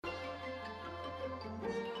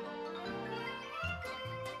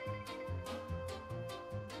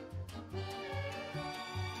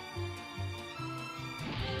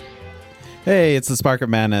Hey, it's the Spark of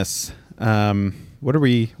Madness. What are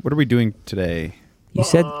we doing today? You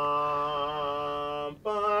said...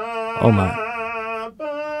 Oh my.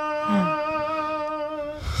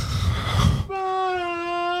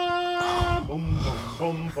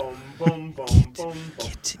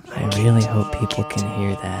 I really hope people can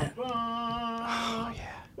hear that. Oh, yeah.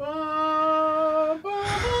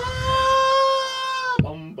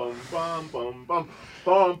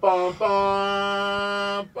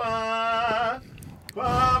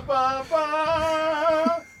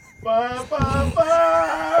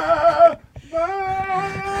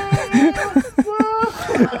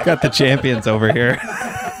 Got the champions over here.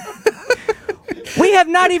 We have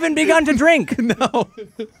not even begun to drink. No.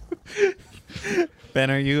 Ben,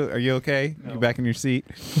 are you okay? No. You back in your seat?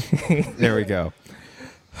 There we go.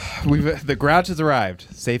 The Grouch has arrived,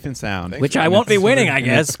 safe and sound. Which I won't be winning, I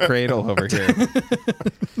guess. Cradle over here.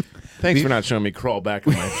 Thanks for not showing me crawl back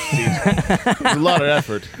in my seat. It's a lot of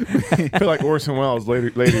effort. I feel like Orson Welles later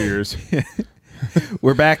years.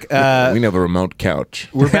 We're back. We have a remote couch.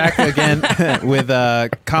 We're back again with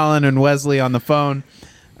Colin and Wesley on the phone.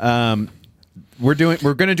 We're going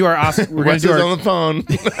to do our Oscar. We're going to do our on the phone.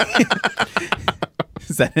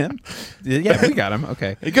 Is that him? Yeah, we got him.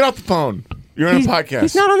 Okay. Hey, get off the phone. You're on a podcast.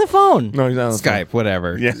 He's not on the phone. No, he's not on the Skype, phone.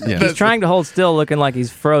 whatever. Yeah. He's trying to hold still, looking like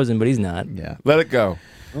he's frozen, but he's not. Yeah. Let it go.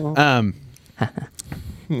 For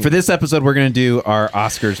this episode, we're going to do our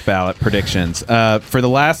Oscars ballot predictions. For the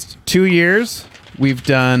last 2 years, we've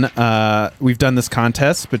done this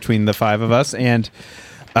contest between the five of us, and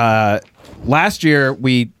last year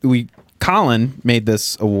Colin made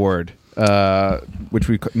this award, which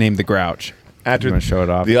we named the Grouch. After you want to show it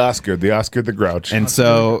off? The Oscar, the Grouch. And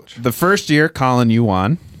so the first year, Colin, you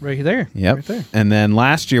won. Right there. Yep. Right there. And then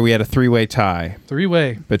last year we had a three-way tie.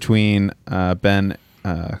 Three-way. Between Ben,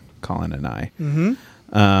 Colin, and I.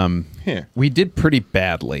 Mm-hmm. We did pretty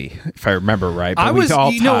badly, if I remember right. But I was, we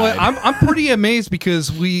all you know what? tied. I'm pretty amazed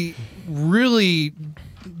because we really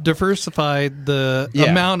diversified the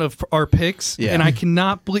amount of our picks, and I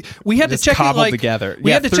cannot believe we had to Just check it cobbled like together.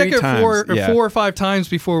 We had to check it 4 times. or 5 times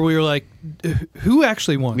before we were like, who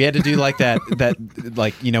actually won? We had to do like that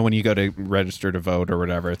like, you know, when you go to register to vote or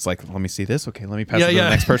whatever, it's like, let me see this. Okay, let me pass it to the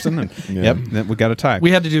next person. And yep, then we got a tie.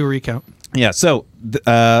 We had to do a recount. Yeah, so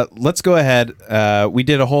let's go ahead. We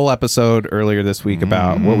did a whole episode earlier this week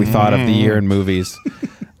about what we thought of the year in movies.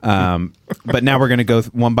 But now we're going to go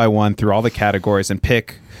one by one through all the categories and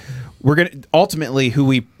pick. We're going to ultimately who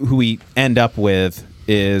we end up with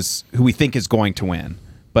is who we think is going to win.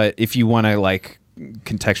 But if you want to like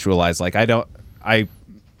contextualize, like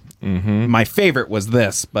my favorite was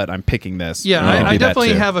this, but I'm picking this. Yeah, I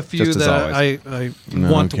definitely have a few that I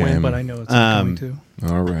want to Okay. win, but I know it's not going to.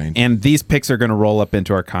 All right. And these picks are going to roll up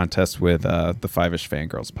into our contest with the Five-ish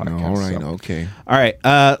Fangirls podcast. All right. so. Okay. All right.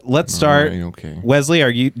 Let's start. All right, okay.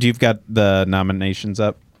 Wesley, do you've got the nominations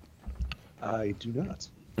up? I do not.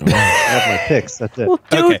 I have my picks. That's it. Well,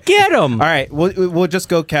 dude, Okay. get him. All right. We'll just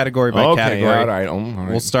go category by Okay. category. All right. All right.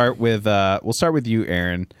 We'll start with you,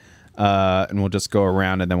 Aaron, and we'll just go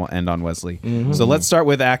around and then we'll end on Wesley. Mm-hmm. So let's start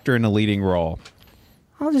with actor in a leading role.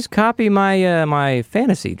 I'll just copy my my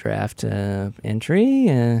fantasy draft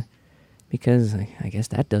entry because I guess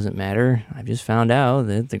that doesn't matter. I've just found out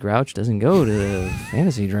that the Grouch doesn't go to the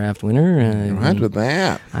fantasy draft winner. Right with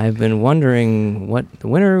that. I've been wondering what the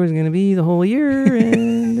winner was going to be the whole year,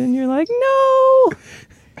 and then you're like, no,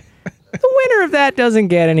 the winner of that doesn't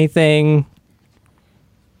get anything.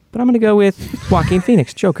 But I'm going to go with Joaquin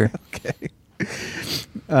Phoenix, Joker. Okay.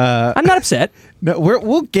 I'm not upset. No,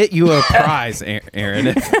 we'll get you a prize, Aaron.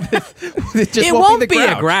 It just It won't be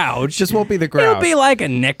the a Grouch. It just won't be the Grouch. It'll be like a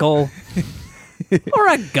nickel or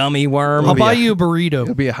a gummy worm. I'll buy you a burrito.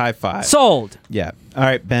 It'll be a high five. Sold. Yeah. All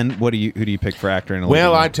right, Ben. Who do you pick for actor in a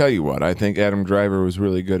Well, leading I tell you what. I think Adam Driver was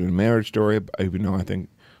really good in Marriage Story. Even though I think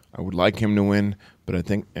I would like him to win, but I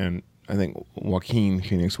think Joaquin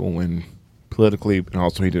Phoenix will win politically, and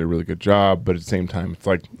also he did a really good job. But at the same time, it's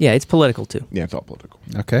like Yeah, it's political too. yeah, it's all political.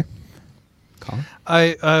 Okay. Colin?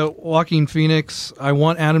 Joaquin Phoenix. I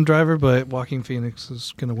want Adam Driver, but Joaquin Phoenix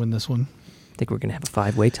is going to win this one. I think we're going to have a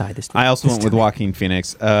 5-way tie this time. I also went with Joaquin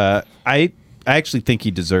Phoenix. I actually think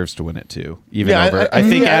he deserves to win it too. I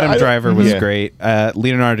think Adam Driver was great.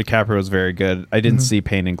 Leonardo DiCaprio was very good. I didn't see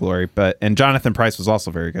Pain and Glory, and Jonathan Pryce was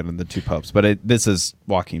also very good in The Two Popes. But this is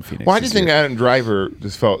Joaquin Phoenix. Well, I just think Adam Driver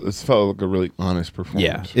felt like a really honest performance.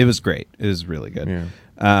 Yeah, it was great. It was really good.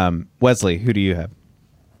 Yeah. Wesley, who do you have?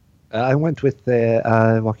 I went with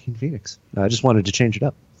Joaquin Phoenix. I just wanted to change it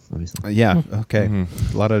up, obviously. Yeah, okay.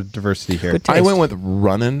 A lot of diversity here. Good taste. I went with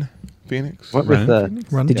Runnin' Phoenix. Went with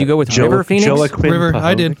Did you go with Joe, River Phoenix? Joaquin River,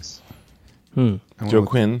 I did. Phoenix. Joe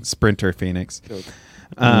Quinn. Sprinter Phoenix.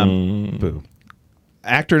 Boo.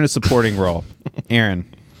 Actor in a supporting role.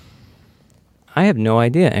 Aaron. I have no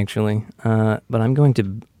idea, actually, but I'm going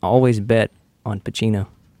to always bet on Pacino.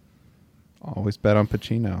 Always bet on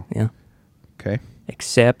Pacino. Yeah. Okay.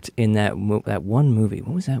 Except in that one movie.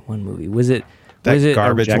 What was that one movie? Was it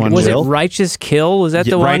garbage one? Was it Jill? Righteous Kill? Was that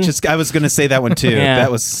the one? I was going to say that one too. Yeah.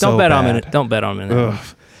 That was so Don't bet on bad. it. Don't bet on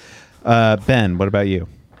it. Ben, what about you?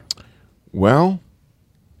 Well,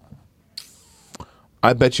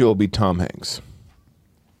 I bet you it'll be Tom Hanks.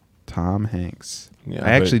 Tom Hanks. Yeah,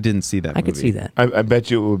 I actually didn't see that I movie. could see that. I bet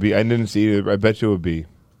you it would be. I didn't see it. I bet you it would be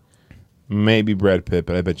maybe Brad Pitt,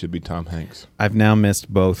 but I bet you it'd be Tom Hanks. I've now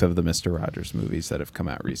missed both of the Mr. Rogers movies that have come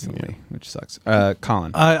out recently, which sucks.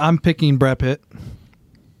 Colin. I'm picking Brad Pitt.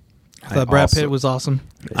 I thought Brad Pitt was awesome.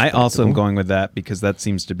 I also am going with that because that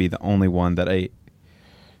seems to be the only one that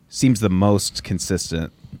seems the most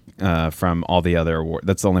consistent from all the other awards.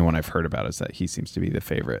 That's the only one I've heard about, is that he seems to be the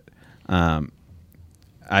favorite.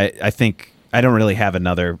 I think I don't really have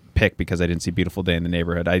another pick because I didn't see Beautiful Day in the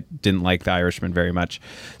Neighborhood. I didn't like The Irishman very much.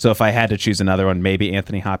 So if I had to choose another one, maybe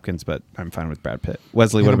Anthony Hopkins, but I'm fine with Brad Pitt.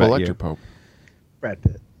 Wesley, what about you? Pope. Brad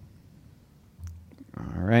Pitt.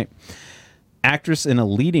 All right. Actress in a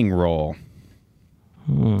leading role.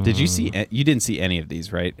 Did you see? You didn't see any of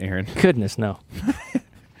these, right, Aaron? Goodness, no.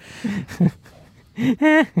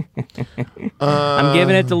 I'm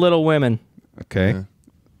giving it to Little Women. Okay.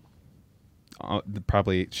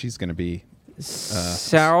 Probably she's going to be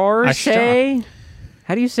Saoirse?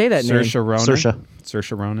 How do you say that name? Saoirse Ronan.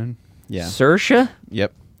 Saoirse. Ronan. Yeah. Saoirse?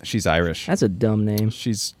 Yep. She's Irish. That's a dumb name.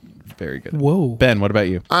 She's very good. Whoa. Ben, what about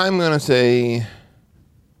you? I'm gonna say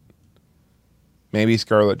maybe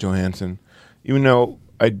Scarlett Johansson. Even though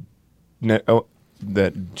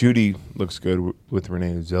that Judy looks good with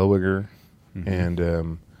Renee Zellweger,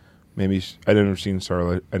 and maybe I've never seen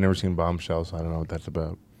Scarlett. I've never seen Bombshell, so I don't know what that's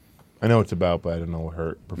about. I know what it's about, but I don't know what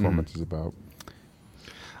her performance is about.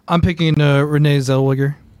 I'm picking Renee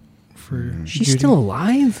Zellweger for She's Judy. still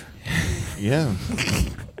alive? Yeah.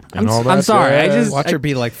 I'm sorry. I just Watch her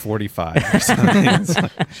be like 45 or something.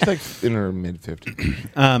 She's like in her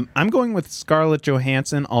mid-50s. I'm going with Scarlett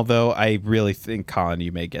Johansson, although I really think, Colin,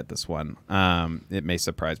 you may get this one. It may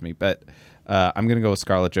surprise me, but I'm going to go with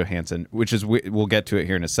Scarlett Johansson, which is, we'll get to it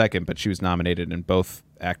here in a second, but she was nominated in both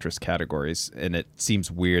actress categories, and it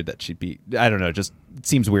seems weird that she'd be, I don't know, just it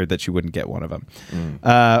seems weird that she wouldn't get one of them.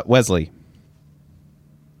 Wesley.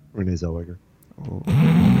 Renee Zellweger.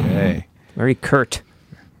 Okay. very curt.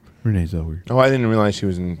 Renee Zellweger. Oh, I didn't realize she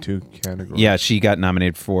was in 2 categories. Yeah, she got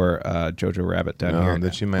nominated for Jojo Rabbit down No, here.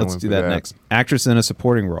 then she might Let's win do for that that. next. Actress in a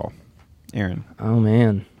supporting role. Aaron. Oh,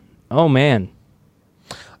 man. I'm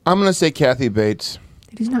going to say Kathy Bates.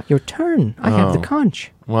 It is not your turn. I have the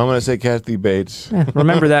conch. Well, I'm going to say Kathy Bates.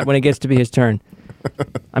 Remember that when it gets to be his turn.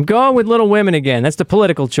 I'm going with Little Women again. That's the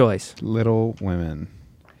political choice. Little Women.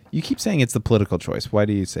 You keep saying it's the political choice. Why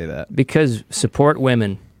do you say that? Because support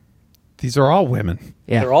women. These are all women.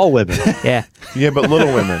 Yeah. They're all women. Yeah. Yeah, but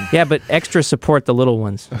Little Women. Yeah, but extra support the little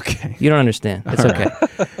ones. Okay. You don't understand. It's okay.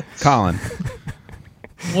 Colin.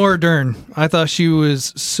 Laura Dern. I thought she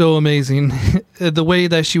was so amazing. The way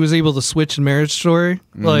that she was able to switch in Marriage Story,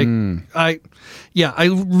 like I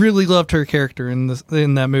really loved her character in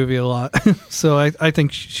that movie a lot. So I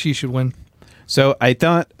think she should win. So I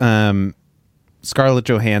thought Scarlett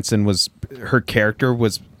Johansson her character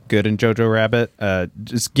was good in Jojo Rabbit.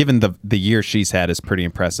 Just given the year she's had is pretty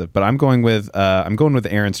impressive. But I'm going with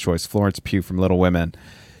Aaron's choice, Florence Pugh from Little Women.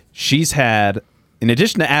 She's had, in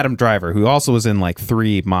addition to Adam Driver, who also was in like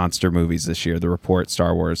 3 monster movies this year, The Report,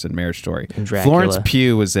 Star Wars, and Marriage Story. And Dracula. Florence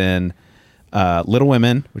Pugh was in Little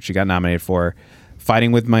Women, which she got nominated for,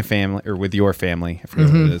 Fighting with My Family, or With Your Family, I forget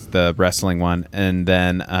what it is, the wrestling one, and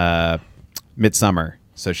then Midsommar.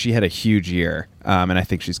 So she had a huge year, and I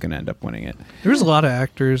think she's going to end up winning it. There's a lot of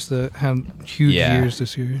actors that had huge years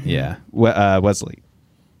this year. Yeah. Wesley.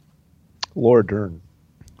 Laura Dern.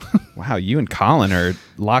 Wow, you and Colin are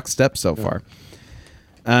lockstep so far.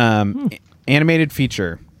 Animated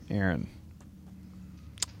feature, Aaron.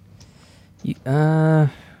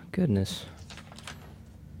 Goodness.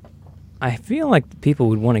 I feel like people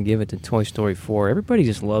would want to give it to Toy Story 4. Everybody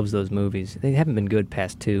just loves those movies. They haven't been good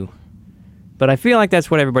past 2. But I feel like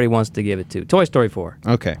that's what everybody wants to give it to. Toy Story 4.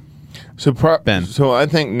 Okay. So, Ben. So I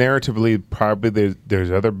think narratively, probably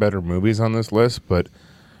there's other better movies on this list, but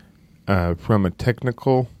from a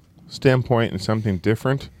technical standpoint and something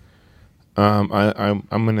different, I'm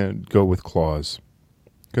gonna go with Claws,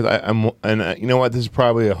 because you know what, this is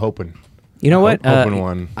probably a hoping. You know what? Open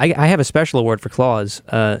one. I have a special award for Claws.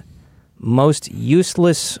 Most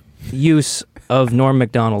useless use of Norm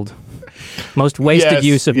Macdonald. Most wasted Yes,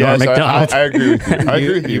 use of yes, Norm Macdonald. I agree with you. I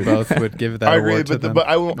agree with You you. both would give that I award agree, to them. but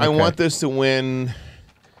I Okay. want this to win.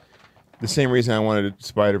 The same reason I wanted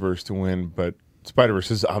Spider-Verse to win, but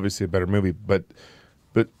Spider-Verse is obviously a better movie, but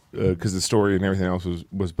because the story and everything else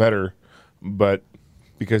was better, but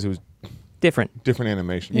because it was Different. different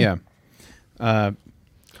animation. Yeah.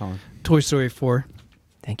 Colin. Toy Story 4.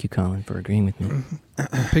 Thank you, Colin, for agreeing with me.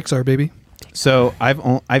 Pixar, baby. So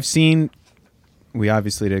I've seen. We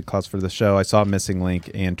obviously did Klaus for the show. I saw Missing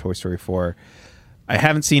Link and Toy Story 4. I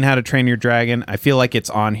haven't seen How to Train Your Dragon. I feel like it's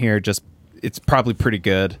on here. Just it's probably pretty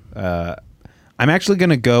good. I'm actually going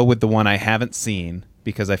to go with the one I haven't seen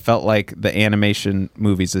because I felt like the animation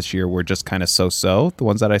movies this year were just kind of so-so, the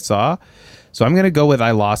ones that I saw. So I'm going to go with I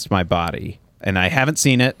Lost My Body. And I haven't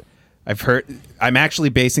seen it. I'm actually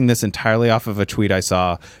basing this entirely off of a tweet I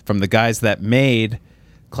saw from the guys that made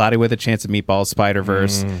Cloudy with a Chance of Meatballs,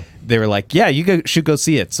 Spider-Verse. They were like, yeah, should go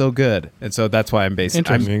see it. So good. And so that's why I'm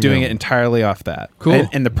Interesting. doing it entirely off that. Cool.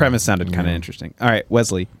 And the premise sounded kind of interesting. All right,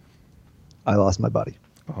 Wesley. I Lost My Body.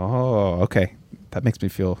 Oh, okay. That makes me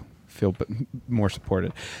feel more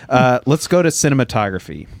supported. Let's go to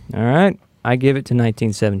cinematography. All right. I give it to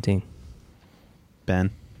 1917. Ben.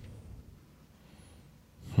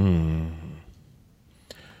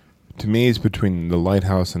 To me, it's between The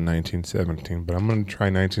Lighthouse and 1917, but I'm going to try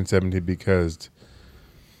 1917 because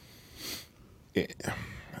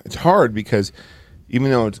it's hard because even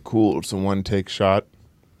though it's cool, it's a one-take shot.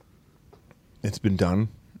 It's been done,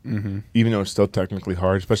 even though it's still technically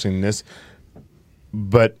hard, especially in this.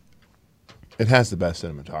 But it has the best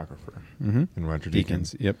cinematographer in Roger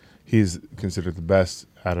Deakins. Yep. He's considered the best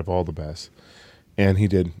out of all the best. And he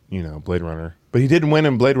did, Blade Runner. But he did win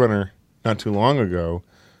in Blade Runner not too long ago.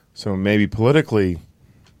 So maybe politically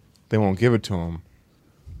they won't give it to him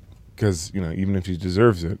because, even if he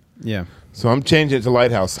deserves it. Yeah. So I'm changing it to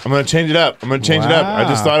Lighthouse. I'm going to change it up. I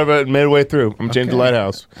just thought about it midway through. I'm changing to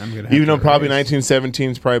Lighthouse. I'm gonna have Even though to probably erase. 1917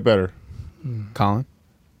 is probably better. Colin.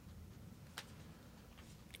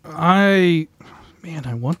 I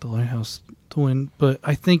want the Lighthouse to win, but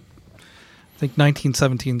I think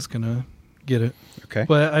 1917 is gonna get it. Okay.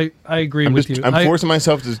 But I agree with you. I'm forcing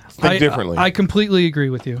myself to think differently. I completely agree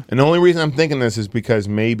with you. And the only reason I'm thinking this is because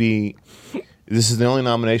maybe this is the only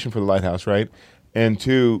nomination for the Lighthouse, right? And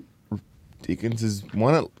two, Deakins has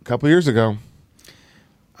won it a couple years ago.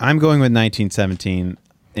 I'm going with 1917,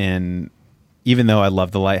 and even though I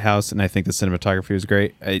love The Lighthouse and I think the cinematography was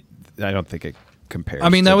great, I don't think it compares. I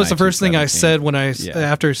mean, to that was the first thing I 1917. said when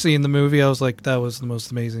Yeah. after seeing the movie. I was like, that was the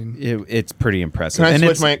most amazing. It's pretty impressive. Can I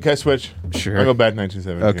And switch? Can I switch? Sure. I'll go back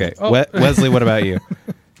 1917. Okay. Oh. Wesley, what about you?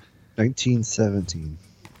 1917.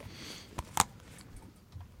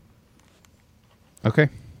 Okay.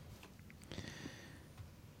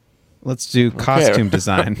 Let's do costume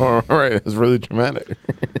design. All right. It's really dramatic.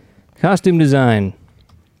 Costume design.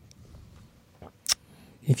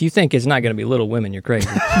 If you think it's not going to be Little Women, you're crazy.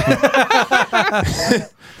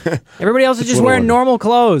 Everybody else is just Little wearing Women. normal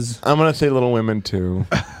clothes. I'm going to say Little Women, too.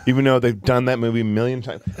 Even though they've done that movie a million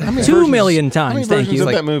times. How many 2 versions- million How many times, thank versions you.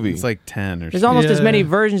 of that movie? It's like 10 or There's something. almost as Yeah. many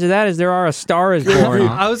versions of that as there are A Star Is Born.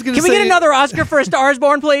 I was gonna Can say, we get another Oscar for A Star Is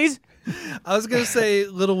Born, please? I was gonna say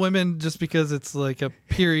Little Women just because it's like a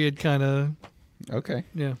period kind of. Okay.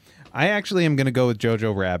 Yeah. I actually am going to go with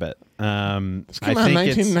Jojo Rabbit. This I came out in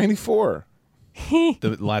think it's 1994.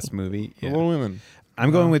 the last movie. Yeah. Little Women. I'm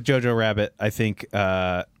going with Jojo Rabbit. I think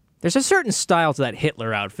There's a certain style to that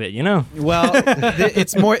Hitler outfit, you know? well,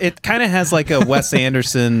 it's more. It kind of has like a Wes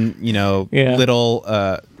Anderson, Yeah. little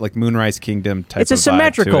like Moonrise Kingdom type. It's a of vibe to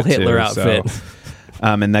symmetrical it, Hitler too, outfit. So,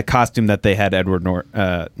 and that costume that they had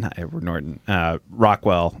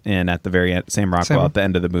Rockwell in at the very end, Sam Rockwell Sam. at the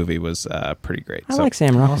end of the movie was pretty great. I So, like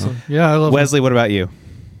Sam Rockwell. Yeah, I love. Wesley, what about you?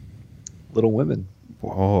 Little Women.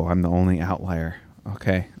 Whoa, I'm the only outlier.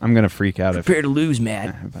 Okay, I'm gonna freak out if Prepare to lose,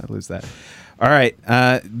 Matt. I lose that. All right,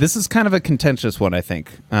 this is kind of a contentious one, I think,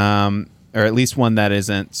 or at least one that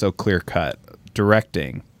isn't so clear cut.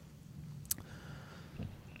 Directing.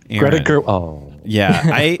 Greta Aaron. Gerwig. Oh. Yeah,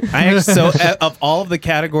 I actually, so of all of the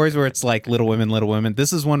categories where it's like Little Women,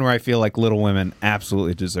 this is one where I feel like Little Women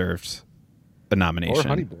absolutely deserved a nomination. Or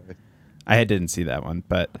Honey Boy. I didn't see that one,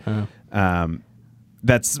 but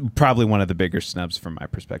that's probably one of the bigger snubs from my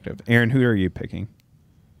perspective. Aaron, who are you picking?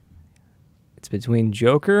 It's between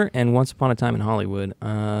Joker and Once Upon a Time in Hollywood.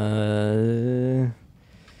 I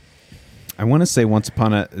want to say Once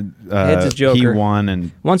Upon a Heads of Joker. he won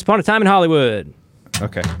and Once Upon a Time in Hollywood.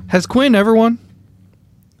 okay. Has Quinn ever won?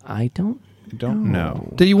 I don't Don't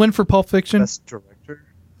know. Did he win for Pulp Fiction? Best director.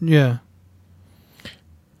 Yeah.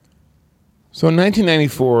 So in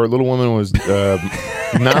 1994, Little Woman was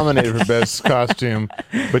nominated for Best Costume,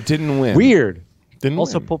 but didn't win. Weird. Didn't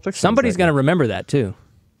Also, win. Pulp Fiction. Somebody's going to remember that too.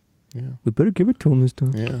 Yeah. We better give it to him this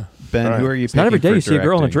time. Yeah. Ben, All right. who are you It's not every picking day for you see a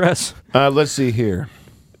girl in a directing? dress. Let's see here.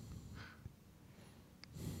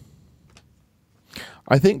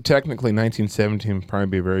 I think technically 1917 would probably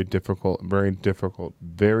be a very difficult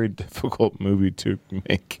movie to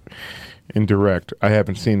make and direct. I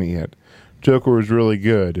haven't seen it yet. Joker was really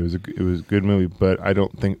good. It was a good movie, but I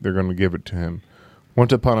don't think they're going to give it to him.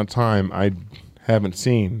 Once Upon a Time, I haven't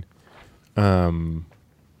seen, so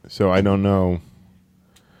I don't know.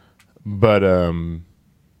 But I'll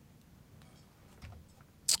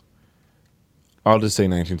just say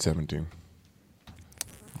 1917.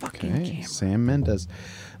 Okay, Sam Mendes.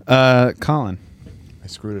 Colin, I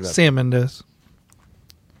screwed it up. Sam Mendes.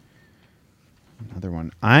 another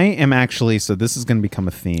one. I am actually, so this is going to become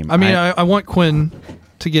a theme. I mean, I want Quinn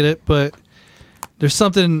to get it, but there's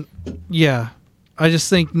something. Yeah, I just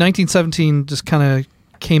think 1917 just kind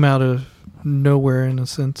of came out of nowhere in a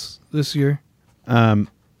sense this year. I'm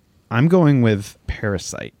going with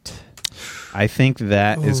Parasite. I think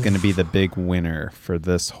that is going to be the big winner for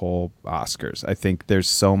this whole Oscars. I think there's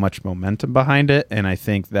so much momentum behind it, and I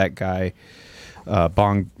think that guy,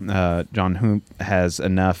 Bong Joon-ho, has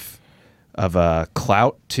enough of a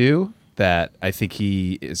clout too that I think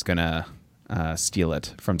he is going to steal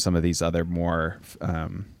it from some of these other more,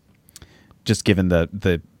 just given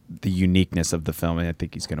the uniqueness of the film. And I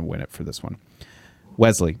think he's going to win it for this one.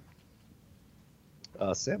 Wesley.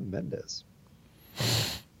 Sam Mendes.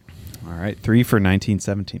 All right, 3 for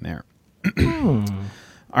 1917 there.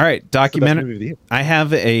 All right, documentary. movie of the year. I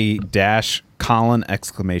have a dash Colin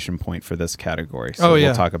exclamation point for this category, so Oh, yeah.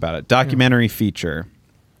 we'll talk about it. Documentary feature.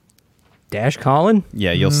 Dash Colin?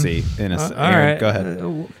 Yeah, you'll see in a All Aaron, right. go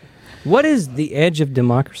ahead. What is The Edge of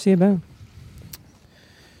Democracy about?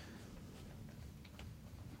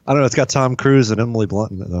 I don't know. It's got Tom Cruise and Emily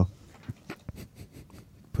Blunt in it, though.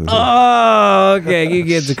 Oh, okay. You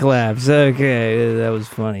get the collapse. Okay, that was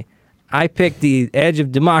funny. I picked The Edge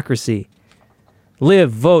of Democracy.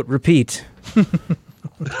 Live, vote, repeat.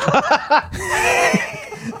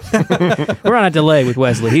 We're on a delay with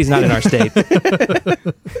Wesley. He's not in our state.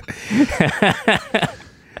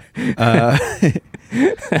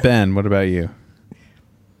 Ben, what about you?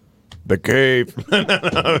 The Cave.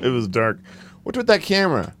 It was dark. What's with that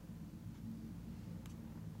camera?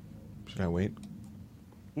 Should I wait?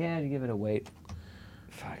 Yeah, to give it a wait.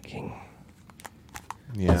 Fucking.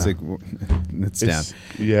 Yeah. It's down.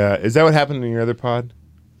 Yeah. Is that what happened in your other pod?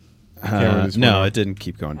 camera just No, went it didn't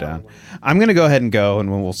keep going down. I'm going to go ahead and go, and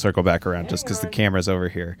we'll circle back around just because the camera's over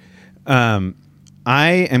here. I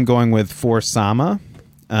am going with For Sama.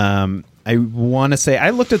 I want to say,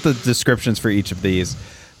 I looked at the descriptions for each of these.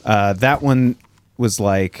 That one was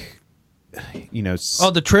like,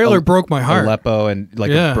 the trailer broke my heart. Aleppo and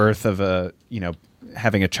like Yeah. a birth of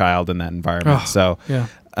having a child in that environment. Oh, so yeah.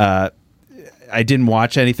 I didn't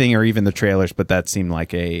watch anything or even the trailers, but that seemed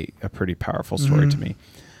like a pretty powerful story to me.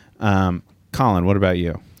 Colin, what about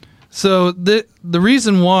you? So the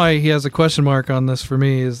reason why he has a question mark on this for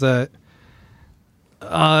me is that,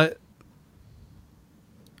 I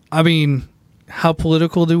mean, how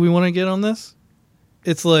political do we want to get on this?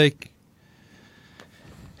 It's like,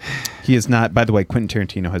 He is not, by the way, Quentin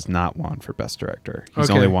Tarantino has not won for Best Director. He's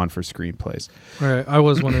Okay. only won for screenplays. right, I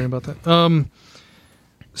was wondering about that.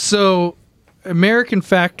 So American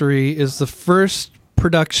Factory is the first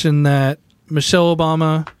production that Michelle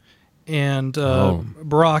Obama and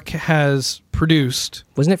Barack has produced.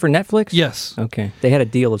 Wasn't it for Netflix? Yes. Okay. They had a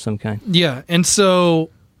deal of some kind. Yeah, and so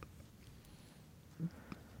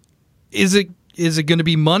is it going to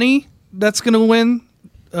be money that's going to win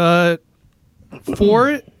for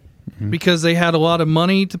it because they had a lot of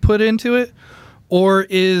money to put into it, or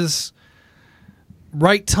is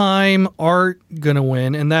right time art going to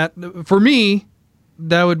win? And that, for me,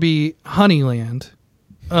 that would be Honeyland.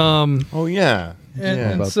 Oh yeah.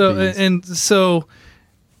 And Yeah. so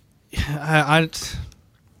I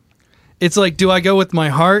it's like, do I go with my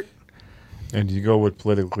heart? And you go with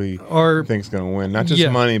politically Or- think's going to win, not just Yeah.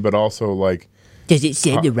 money, but also like Does it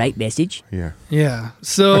send the right message? yeah. Yeah.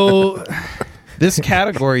 So This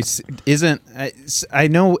category isn't. I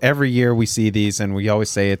know every year we see these, and we always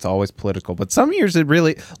say it's always political. But some years it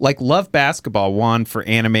really, like Love Basketball, won for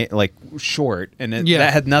like short, and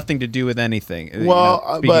that had nothing to do with anything.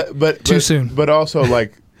 Well, but Too soon. But also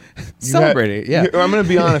like Celebrate it, yeah. I'm going to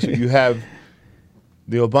be honest with you. You have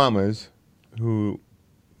the Obamas who,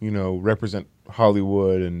 represent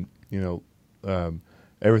Hollywood and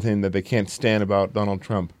everything that they can't stand about Donald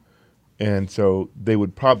Trump, and so they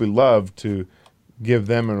would probably love to give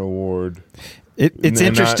them an award. It's And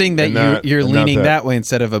interesting not- and that not- you're and not leaning that. that way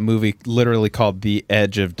instead of a movie literally called The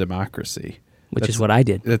Edge of Democracy. Which is what I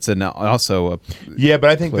did. That's also a. Yeah, but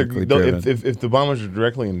I think Politically they'll- driven. if the bombers are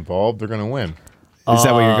directly involved, they're going to win. Is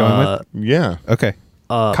that what you're going with? Yeah. Okay.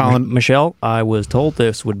 Colin. Michelle, I was told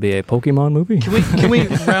this would be a Pokemon movie. Can we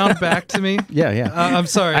round back to me? Yeah. I'm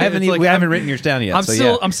sorry. I haven't. It's like We haven't written yours down yet. I'm so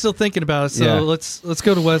still yeah. I'm still thinking about it. So Yeah. let's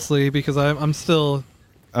go to Wesley because I'm still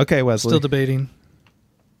Okay, Wesley. debating.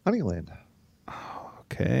 Honeyland.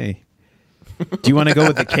 Okay. Do you want to go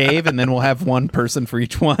with the cave, and then we'll have one person for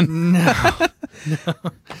each one? No.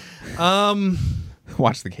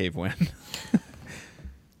 Watch the cave win.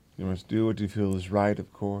 You must do what you feel is right,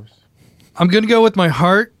 of course. I'm gonna go with my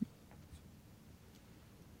heart.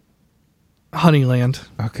 Honeyland.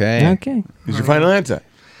 Okay. Okay. Is your final answer?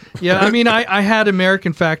 Yeah, I mean, I had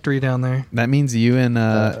American Factory down there. That means you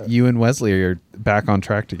and Wesley are back on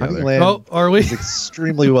track together. Honeyland Oh, are we? is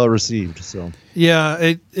extremely well received. So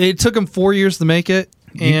Yeah, it took them 4 years to make it,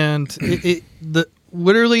 and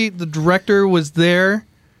literally the director was there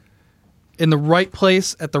in the right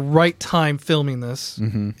place at the right time filming this,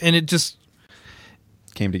 and it just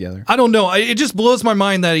Came together. I don't know, it just blows my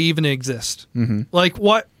mind that it even exists. Like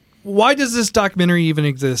why does this documentary even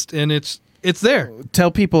exist? And it's there.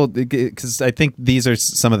 Tell people, because I think these are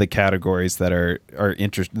some of the categories that are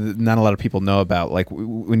not a lot of people know about. Like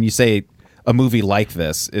when you say a movie like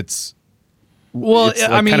this, it's like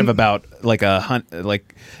I mean, kind of about like a hunt,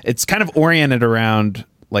 like it's kind of oriented around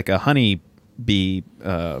like a honey bee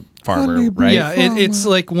farmer, right? yeah, it's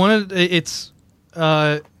like it's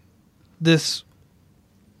this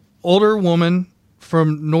older woman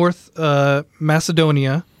from North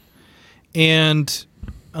Macedonia, and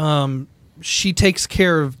she takes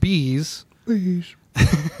care of bees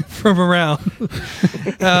from around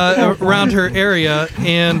her area,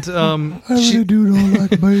 and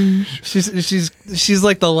she's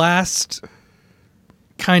like the last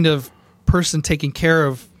kind of person taking care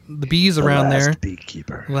of the bees around there.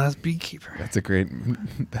 beekeeper. Last beekeeper.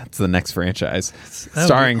 That's the next franchise, That would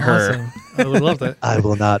starring be her. awesome. I would love that. I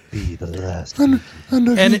will not be the last.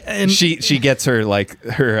 And She gets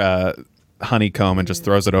her honeycomb and just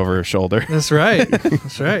throws it over her shoulder. that's right.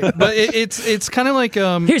 That's right. But it's kind of like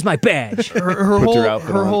Here's my badge. her Put your whole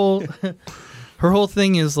outfit her on. whole her whole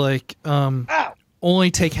thing is like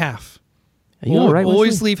only take half. Are you all right,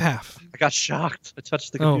 Always Wesley? leave half. I got shocked. I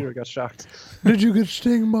touched the Oh. computer. I got shocked. Did you get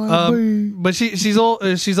stung by a bee? But she's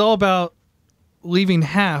all about leaving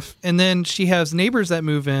half, and then she has neighbors that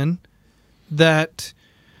move in. That,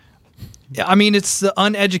 I mean, it's the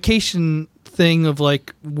uneducation thing of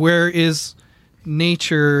like where is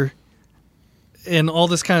nature and all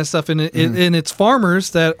this kind of stuff, and and it's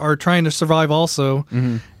farmers that are trying to survive also,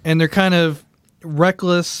 and they're kind of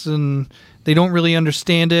reckless and they don't really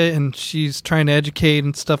understand it, and she's trying to educate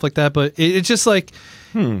and stuff like that. But it's just like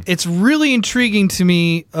it's really intriguing to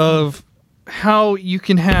me of how you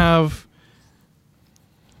can have,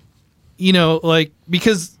 like,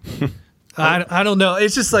 because I don't know,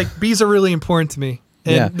 it's just like bees are really important to me,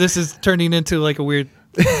 and Yeah. this is turning into like a weird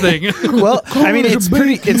thing. Well, I mean, it's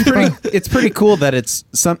pretty cool that it's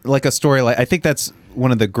like a story. Like I think that's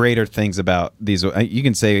one of the greater things about these. You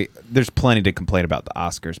can say there's plenty to complain about the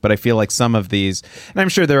Oscars, but I feel like some of these, and I'm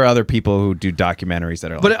sure there are other people who do documentaries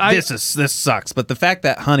that are But like, this sucks. But the fact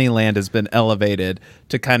that Honeyland has been elevated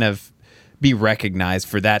to kind of be recognized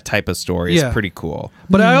for that type of story Yeah. is pretty cool.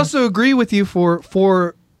 But I also agree with you for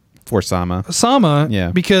For Sama, Sama,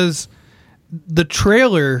 Yeah. because the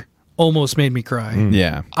trailer almost made me cry.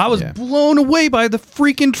 yeah, I was yeah. blown away by the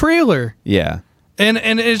freaking trailer. yeah. And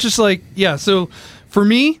it's just like, yeah, so for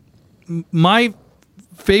me, my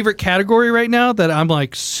favorite category right now that I'm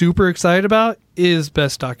like super excited about is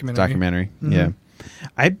best documentary. Yeah,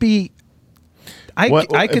 I'd be. I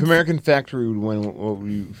If could. American Factory would win, what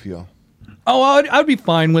would you feel? Oh, I'd be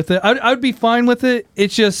fine with it. I'd be fine with it.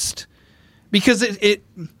 It's just because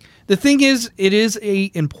the thing is, it is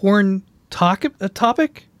a important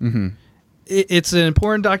topic. Mm-hmm. It's an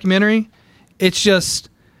important documentary. It's just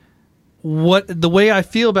the way I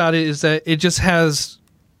feel about it is that it just has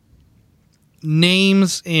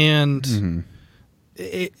names and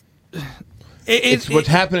It's what's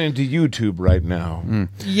happening to YouTube right now.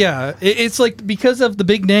 Yeah, it's like because of the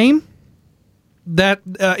big name. That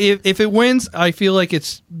if it wins, I feel like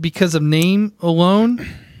it's because of name alone.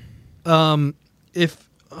 If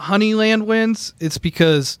Honeyland wins, it's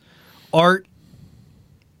because art,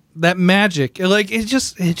 that magic, like it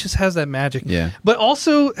just has that magic. Yeah. But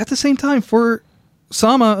also at the same time for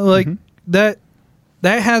Sama, like that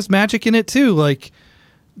has magic in it too. Like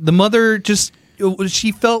the mother just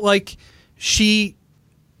she felt like she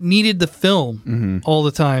needed the film all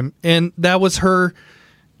the time, and that was her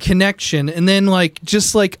connection. And then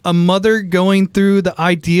just like a mother going through the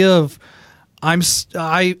idea of I'm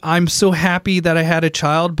so happy that I had a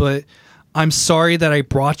child, but I'm sorry that I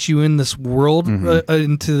brought you in this world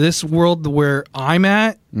into this world where I'm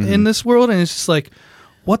at in this world, and it's just like,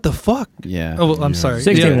 what the fuck? Yeah. Oh, well, I'm sorry.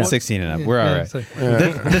 16 and up. 16 and up. We're all right. sorry.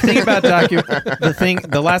 The thing about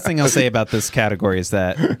the last thing I'll say about this category is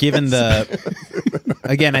that given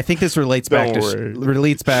again, I think this relates back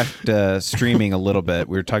to streaming a little bit.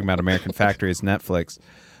 We were talking about American Factory as Netflix,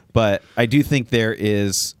 but I do think there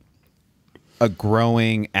is a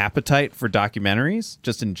growing appetite for documentaries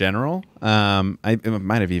just in general. I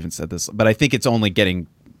might have even said this, but I think it's only getting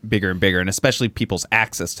bigger and bigger, and especially people's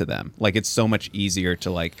access to them. Like, it's so much easier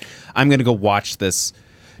to I'm going to go watch this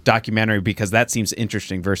documentary because that seems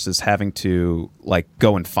interesting versus having to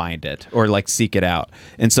go and find it or seek it out.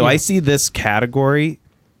 And so I see this category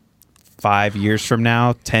 5 years from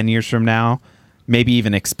now, 10 years from now, maybe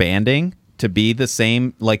even expanding to be the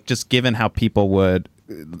same, just given how people would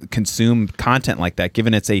consume content like that,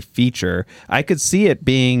 given it's a feature. I could see it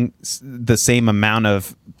being the same amount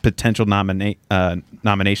of potential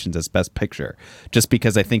nominations as Best Picture, just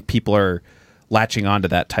because I think people are latching onto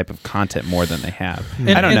that type of content more than they have.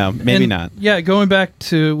 I don't know, maybe not. Yeah, going back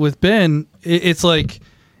to with Ben, it's like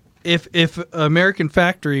if American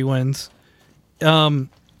Factory wins,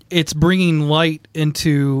 it's bringing light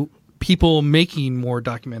into people making more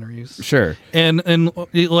documentaries. Sure. And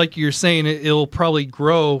like you're saying, it'll probably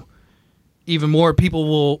grow even more. People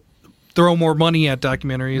will throw more money at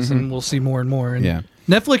documentaries, and we'll see more and more. And Yeah.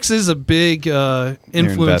 Netflix is a big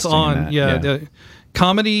influence investing in on that, the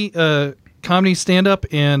comedy stand-up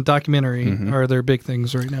and documentary are their big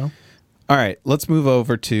things right now. All right, let's move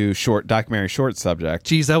over to documentary short subject.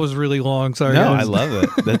 Geez, that was really long. Sorry. No, guys. I love it.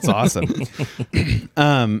 That's awesome.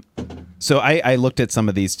 So I looked at some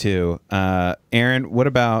of these too. Aaron, what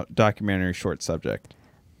about documentary short subject?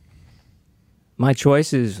 My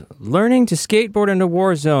choice is Learning to Skateboard in a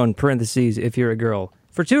War Zone, parentheses, if you're a girl,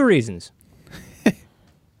 for 2 reasons.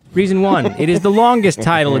 Reason 1, it is the longest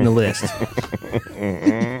title in the list.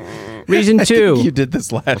 Reason 2. You did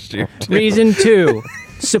this last year, too. Reason 2,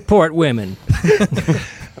 support women.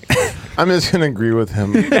 I'm just going to agree with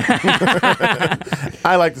him.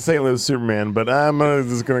 I like the St. Louis Superman, but I'm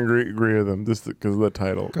just going to agree with him just because of the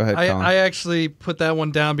title. Go ahead, Colin. I actually put that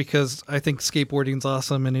one down because I think skateboarding's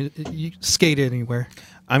awesome, and you skate anywhere.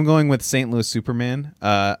 I'm going with St. Louis Superman.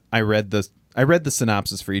 I read the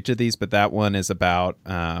synopsis for each of these, but that one is about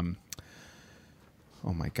oh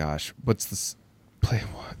my gosh, what's this play?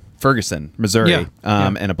 Ferguson, Missouri,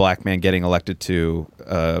 and a black man getting elected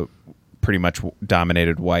to pretty much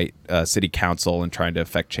dominated white city council and trying to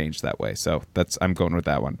affect change that way. So I'm going with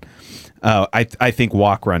that one. I think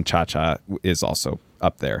Walk, Run, Cha Cha is also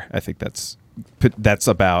up there. I think that's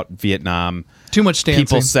about Vietnam. Too much dancing.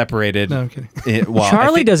 People separated. No, I'm kidding.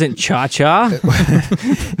 Charlie doesn't cha-cha.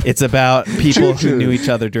 It's about people who knew each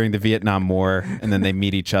other during the Vietnam War, and then they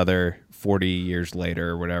meet each other 40 years later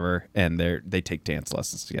or whatever, and they take dance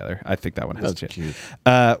lessons together. I think that one has That's to. cute.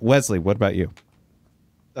 Wesley, what about you?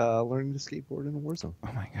 Learning to skateboard in a war zone.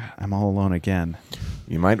 Oh my God, I'm all alone again.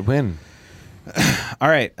 You might win. All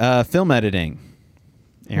right, film editing.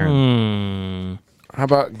 Aaron. How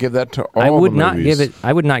about give that to all I would the not movies? give it.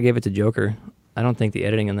 I would not give it to Joker. I don't think the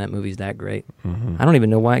editing in that movie is that great. I don't even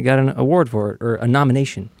know why it got an award for it or a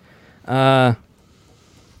nomination. I'm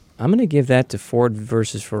going to give that to Ford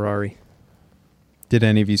versus Ferrari. Did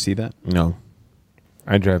any of you see that? No.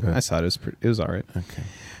 I drive it. I saw it. It was all right. Okay.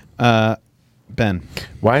 Ben.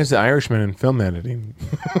 Why is the Irishman in film editing?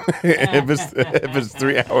 if it's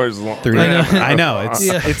 3 hours long. I know.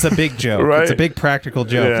 It's a big joke. Right? It's a big practical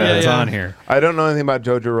joke that's on here. I don't know anything about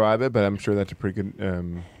Jojo Rabbit, but I'm sure that's a pretty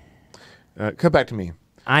good. Come back to me.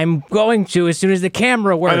 I'm going to as soon as the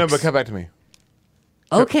camera works. I know, but come back to me.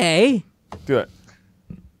 Okay. Do it.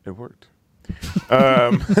 It worked. I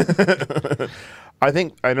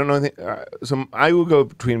don't know anything. So I will go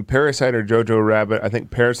between Parasite or Jojo Rabbit. I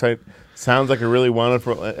think Parasite sounds like a really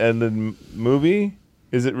wonderful edited movie.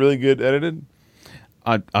 Is it really good edited?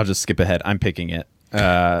 I'll just skip ahead. I'm picking it.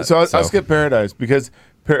 So I'll skip Paradise because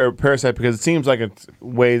Parasite because it seems like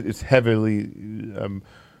it's heavily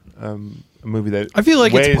a movie that I feel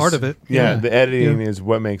like it's part of it. Yeah, Yeah. the editing is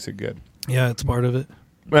what makes it good. Yeah, it's part of it.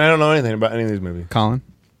 But I don't know anything about any of these movies. Colin?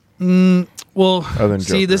 Well, Other than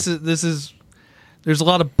see, Joker. this is there's a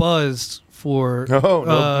lot of buzz for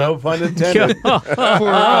No pun intended.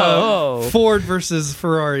 Oh. Ford versus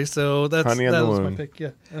Ferrari. So that Honey on the was my Moon. pick.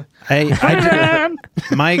 Yeah. I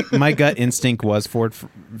My gut instinct was Ford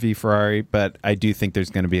v Ferrari, but I do think there's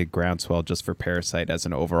going to be a groundswell just for Parasite as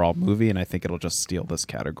an overall movie, and I think it'll just steal this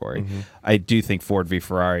category. I do think Ford v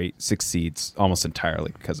Ferrari succeeds almost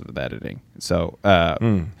entirely because of the editing. So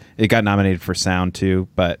it got nominated for sound too,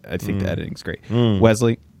 but I think the editing's great.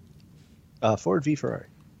 Wesley? Ford v Ferrari.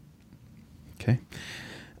 Okay.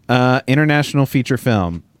 International feature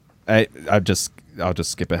film. I'll just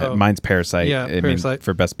skip ahead. Oh. Mine's Parasite. Yeah, I mean, Parasite.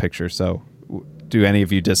 for Best Picture. So, do any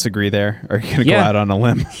of you disagree there? Are you going to go Yeah. out on a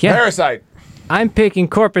limb? Yeah, Parasite. I'm picking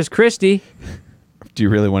Corpus Christi. Do you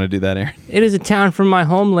really want to do that, Aaron? It is a town from my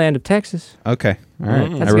homeland of Texas. Okay. All right.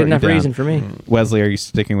 That's I wrote good you enough down. reason for me. Wesley, are you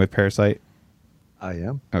sticking with Parasite? I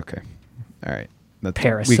am. Okay. All right. We can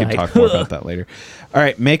Parasite. talk more about that later. All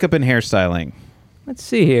right. Makeup and hairstyling. Let's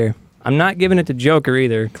see here. I'm not giving it to Joker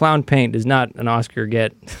either. Clown paint does not an Oscar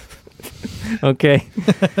get. Okay.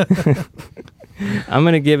 I'm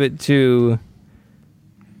going to give it to...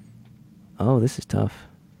 Oh, this is tough.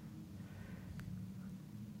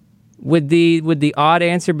 Would the odd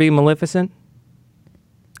answer be Maleficent?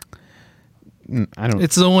 I don't.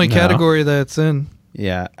 It's the only No. category that it's in.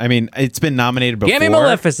 Yeah. I mean, it's been nominated before. Give me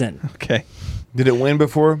Maleficent. Okay. Did it win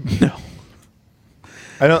before? No.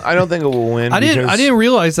 I don't think it will win. I didn't because-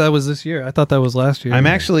 realize that was this year. I thought that was last year. I'm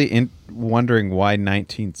actually wondering why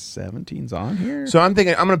 1917's on here. So I'm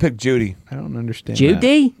thinking I'm gonna pick Judy. I don't understand.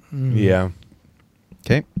 Judy? Yeah.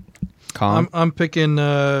 Okay. Colin. I'm picking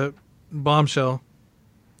Bombshell.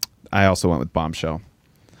 I also went with Bombshell.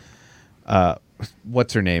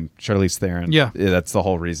 What's her name? Charlize Theron. Yeah. That's the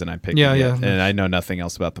whole reason I picked Yeah, it. yeah. And I know nothing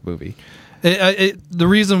else about the movie. The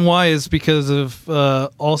reason why is because of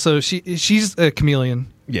also she's a chameleon.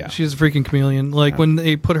 Yeah. She's a freaking chameleon. Like when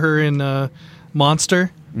they put her in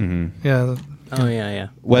Monster. Mm-hmm. Yeah. Oh, yeah.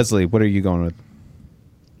 Wesley, what are you going with?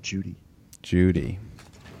 Judy. Judy.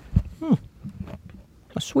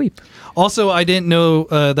 A sweep. Also, I didn't know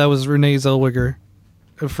that was Renee Zellweger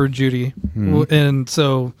for Judy, and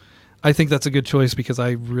so I think that's a good choice because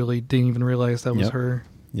I really didn't even realize that was Yep. her.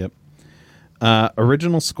 Yep.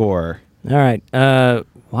 Original score. All right.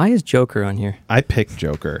 Why is Joker on here? I picked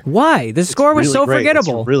Joker. Why? The score was Really so great.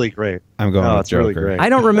 forgettable. It's really great. I'm going No, with it's really Joker. great. I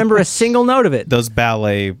don't remember a single note of it. Those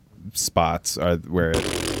ballet spots are where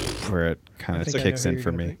it kind of think I kicks know who in you're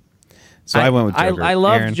for gonna me. pick. So I went with Joker. I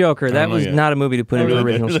loved Aaron? Joker. I That don't know was yet. not a movie to put in Oh, for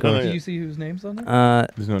really? original Oh, score. yeah. Do you see whose names on there?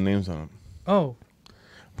 There's no names on it. Oh,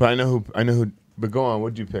 But I know who. But go on.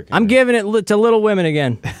 What'd you pick? I'm giving it to Little Women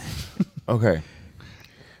again. Okay.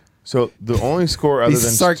 So the only score other These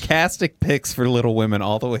than sarcastic picks for Little Women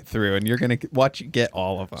all the way through, and you're gonna watch you get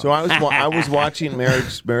all of them. So I was watching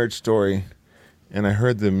Marriage Story, and I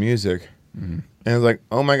heard the music, and I was like,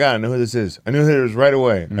 "Oh my god, I know who this is! I knew who it was right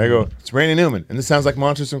away." I go, "It's Randy Newman," and this sounds like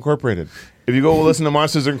Monsters Incorporated. If you go listen to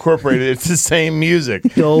Monsters Incorporated, it's the same music.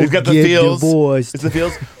 Don't It's got the get feels. divorced. It's the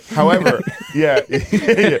feels. However, yeah,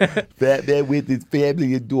 Batman with his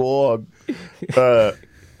family and dog.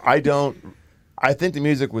 I think the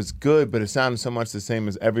music was good, but it sounded so much the same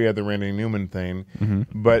as every other Randy Newman thing.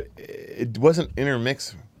 But it wasn't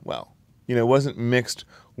intermixed well. It wasn't mixed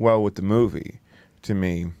well with the movie to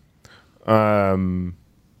me. I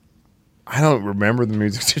don't remember the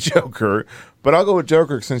music to Joker, but I'll go with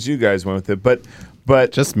Joker since you guys went with it.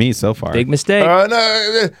 But just me so far. Big mistake. no,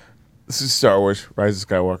 this is Star Wars: Rise of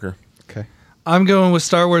Skywalker. Okay. I'm going with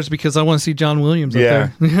Star Wars because I want to see John Williams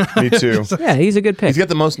Yeah, up there. me too. Yeah, he's a good pick. He's got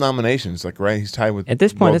the most nominations, right? He's tied with. At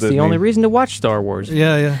this point, Walt that's the Disney. only reason to watch Star Wars.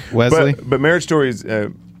 Yeah. Wesley. But Marriage Story is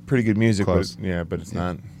pretty good music. Close. But it's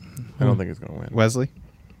not. I don't think it's going to win. Wesley.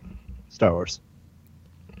 Star Wars.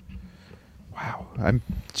 Wow, I'm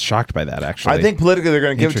shocked by that. Actually, I think politically they're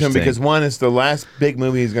going to give it to him Interesting. because one, it's the last big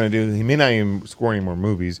movie he's going to do. He may not even score any more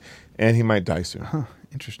movies, and he might die soon. Huh,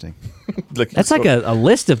 interesting. That's like a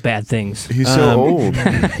list of bad things. He's so old.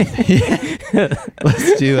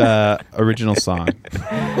 Let's do original song.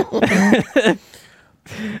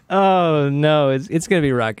 Oh no, it's gonna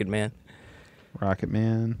be Rocket Man, Rocket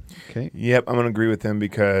Man. Okay. Yep, I'm going to agree with him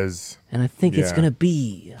because and I think it's Yeah. gonna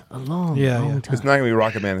be a long, Yeah, long yeah. time. it's not going to be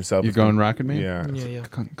Rocket Man himself. You're It's gonna- going Rocket Man. Yeah, Yeah.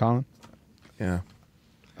 Colin. yeah.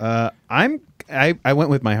 I went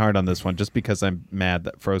with my heart on this one just because I'm mad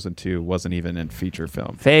that Frozen 2 wasn't even in feature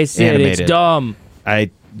film. Face it, Animated. it's dumb.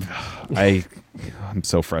 I'm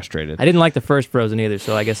so frustrated. I didn't like the first Frozen either,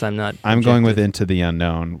 so I guess I'm not. I'm going with objective. Into the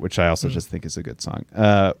Unknown, which I also just think is a good song.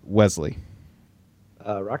 Wesley.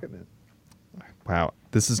 Rocket Man. Wow.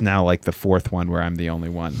 This is now like the fourth one where I'm the only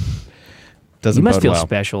one. Doesn't You must bode feel well.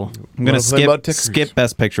 special, I'm going Wanna to play about skip tickers?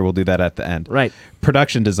 Best Picture. We'll do that at the end. right?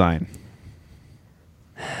 Production design.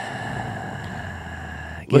 Give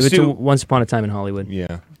Let's it to do- Once Upon a Time in Hollywood.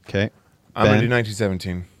 Yeah. Okay. I'm going to Ben? do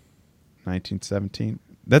 1917. 1917.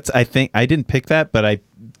 That's. I think I didn't pick that, but I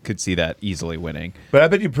could see that easily winning. But I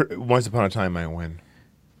bet you Once Upon a Time might win.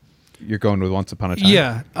 You're going with Once Upon a Time.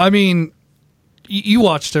 Yeah, I mean, you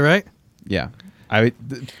watched it, right? Yeah.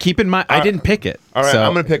 Keep in mind, I didn't pick it. All right, so-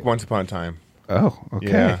 I'm going to pick Once Upon a Time. Oh,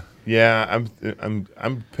 okay. Yeah.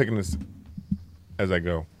 I'm picking this as I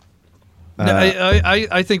go. No,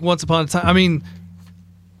 I think Once Upon a Time. I mean,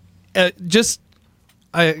 I just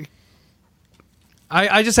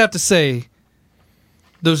have to say,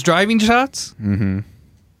 those driving shots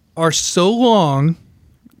are so long,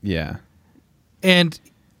 Yeah. and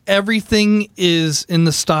everything is in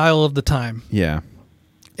the style of the time. Yeah.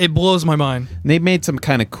 It blows my mind. They made some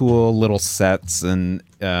kind of cool little sets, and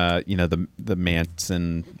the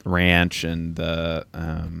Manson Ranch and the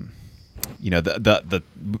the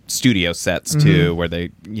studio sets too, where they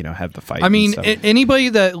have the fight. I mean, and stuff. anybody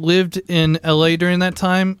that lived in LA during that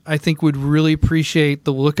time, I think would really appreciate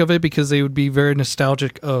the look of it because they would be very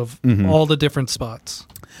nostalgic of all the different spots.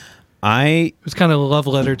 It was kind of a love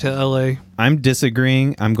letter to LA. I'm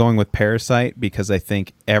disagreeing. I'm going with Parasite because I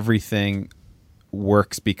think everything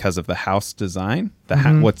works because of the house design,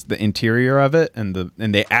 what's the interior of it, and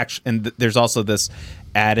there's also this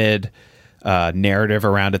added narrative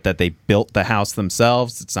around it that they built the house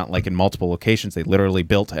themselves. It's not like in multiple locations; they literally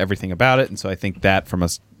built everything about it. And so I think that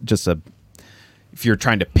if you're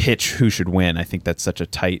trying to pitch who should win, I think that's such a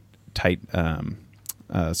tight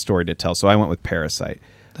story to tell. So I went with Parasite.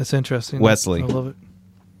 That's interesting. Wesley. I love it.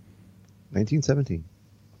 1917.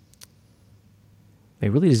 They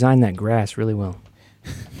really designed that grass really well.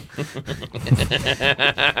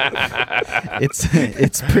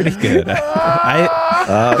 It's pretty good.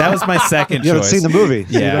 That was my second You choice. haven't seen the movie.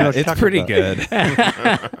 so you don't know Yeah, what you're it's talking pretty about.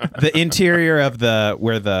 good. The interior of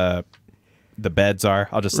where the beds are,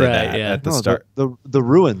 I'll just say Right, that yeah. at the No, start. the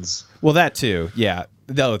ruins. Well, that too. Yeah.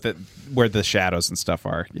 No, where the shadows and stuff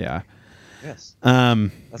are. Yeah. Yes,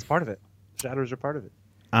 Um, that's part of it. Shadows are part of it.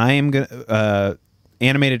 I am gonna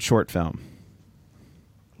animated short film.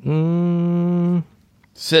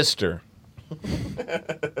 Sister.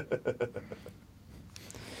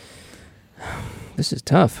 This is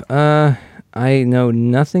tough. I know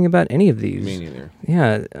nothing about any of these. Me neither.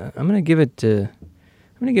 Yeah, I'm gonna give it to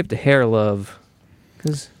Hair Love,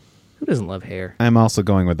 because who doesn't love hair? I'm also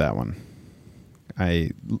going with that one.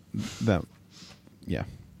 Yeah.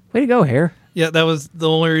 Way to go, Hair. Yeah, that was the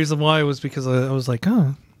only reason why was because I was like,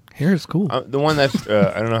 oh, hair is cool. The one that's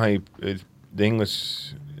I don't know how the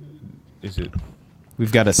English is it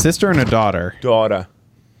We've got a sister and a daughter. daughter.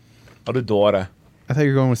 Oh, the daughter. I thought you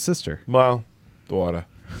were going with sister. Well, daughter.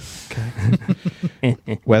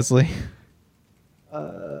 Wesley.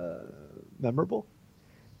 Memorable.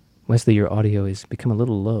 Wesley, your audio has become a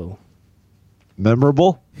little low.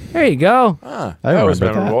 Memorable. There you go. Ah, I that was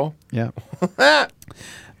remember that. memorable. Yeah.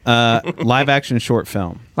 Live action short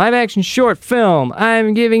film. Live action short film.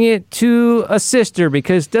 I'm giving it to a sister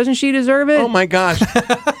because doesn't she deserve it? Oh my gosh.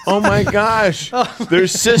 Oh my gosh.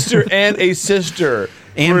 There's sister and a sister.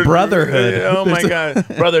 And brotherhood. Oh my god.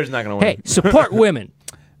 Brother's not going to win. Hey, support women.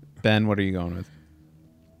 Ben, what are you going with?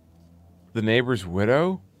 The Neighbor's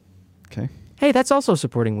Widow? Okay. Hey, that's also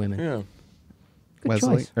supporting women. Yeah. Good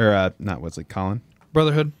Wesley. choice. Or not Wesley, Colin.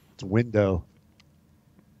 Brotherhood. It's window.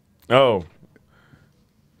 Oh.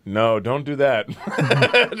 No, don't do that.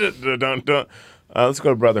 don't. Let's go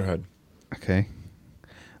to Brotherhood. Okay.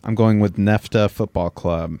 I'm going with Nefta Football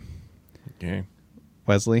Club. Okay.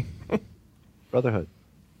 Wesley. Brotherhood.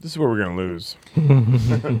 This is where we're going to lose.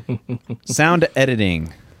 Sound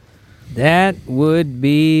editing. That would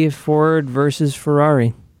be Ford versus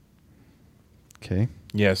Ferrari. Okay.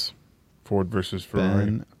 Yes. Ford versus Ferrari.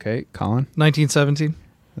 Ben. Okay. Colin. 1917.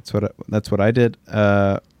 That's what I did.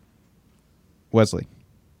 Wesley.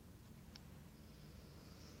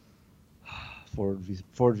 Ford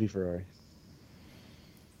v Ferrari.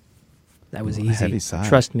 That was Ooh, easy. heavy sigh.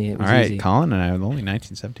 Trust me, it was All right, easy. Colin and I have only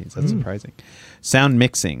 1917. So that's surprising. Sound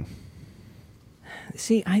mixing.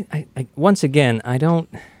 See, I once again, I don't.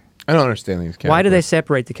 I don't understand these categories. Why do they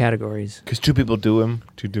separate the categories? Because two people do them.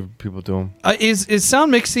 Two different people do them. Is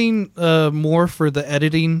sound mixing more for the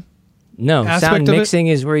editing? No, Aspect sound of it? mixing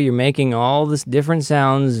is where you're making all this different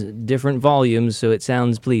sounds, different volumes, so it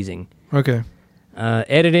sounds pleasing. Okay.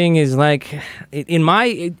 Editing is like, in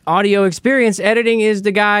my audio experience, editing is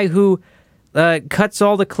the guy who cuts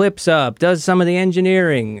all the clips up, does some of the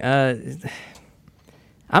engineering.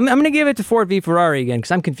 I'm going to give it to Ford v Ferrari again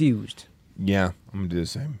because I'm confused. Yeah, I'm going to do the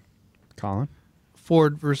same. Colin.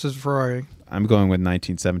 Ford versus Ferrari. I'm going with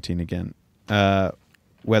 1917 again.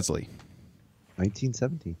 Wesley.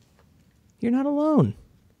 1917. You're not alone.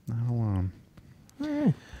 Not alone.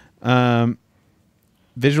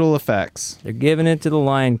 Visual effects. They're giving it to the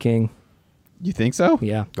Lion King. You think so?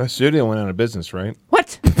 Yeah. That studio went out of business, right?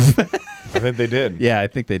 What? I think they did. Yeah, I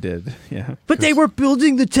think they did. Yeah. But they were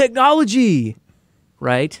building the technology,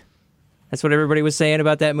 right? That's what everybody was saying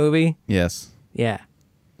about that movie. Yes. Yeah.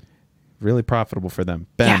 Really profitable for them.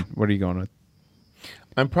 Ben, Yeah. what are you going with?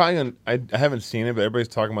 I'm probably gonna. I haven't seen it, but everybody's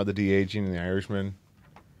talking about the de-aging and the Irishman.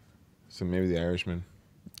 So maybe the Irishman.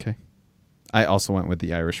 Okay. I also went with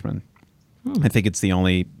The Irishman. I think it's the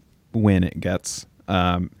only win it gets.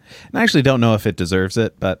 And I actually don't know if it deserves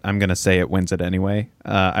it, but I'm going to say it wins it anyway.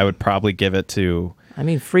 I would probably give it to... I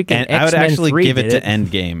mean, freaking And I would X-Men actually 3 give it did to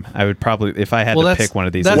Endgame. I would probably, if I had Well, to that's- pick one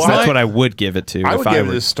of these, that's that's my- what I would give it to. I if would I give it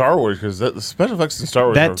were, to Star Wars because the special effects in Star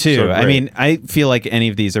Wars that are too. so I great. mean, I feel like any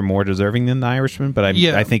of these are more deserving than The Irishman, but I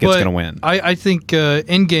think it's but going to win. I think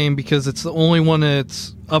Endgame because it's the only one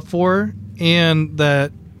that's up for and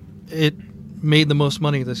that it made the most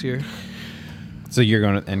money this year. So you're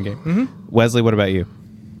going with Endgame. Mm-hmm. Wesley, what about you?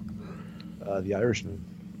 The Irishman.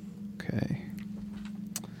 Okay.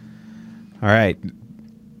 All right.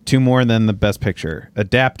 Two more than the best picture.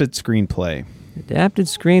 Adapted screenplay. Adapted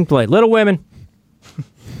screenplay. Little Women.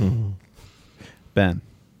 Ben.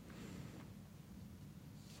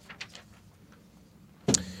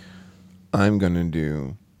 I'm gonna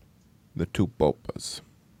do the Two Popes.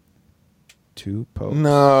 Two popes.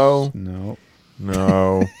 No, No.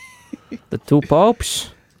 no, The Two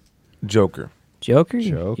Popes. Joker. Joker?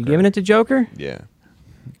 Joker. You giving it to Joker? Yeah,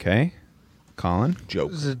 Okay. Colin.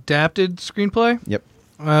 Joker. Is it adapted screenplay? Yep.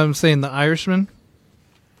 I'm saying The Irishman.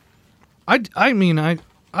 I mean, I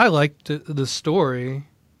liked the story,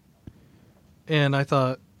 and I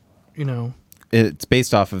thought, you know, It's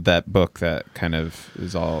based off of that book that kind of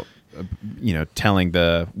is all, telling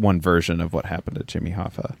the one version of what happened to Jimmy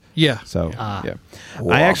Hoffa. yeah. So, yeah.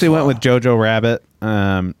 I actually went with Jojo Rabbit.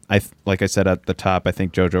 Like I said at the top, I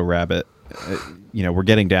think Jojo Rabbit, we're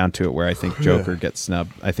getting down to it where I think Joker gets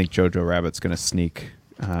snubbed. I think Jojo Rabbit's going to sneak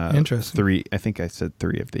Interesting. 3. I think I said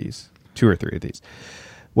 3 of these. 2 or 3 of these.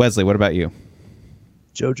 Wesley, what about you?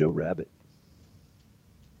 Jojo Rabbit.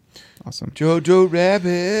 Awesome. Jojo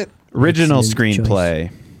Rabbit. Original Excellent choice.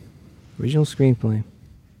 screenplay. Original screenplay.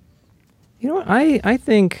 You know what? I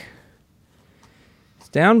think it's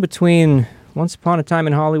down between Once Upon a Time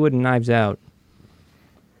in Hollywood and Knives Out.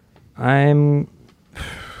 Man,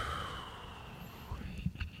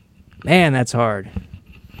 that's hard.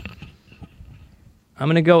 I'm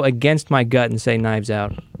going to go against my gut and say Knives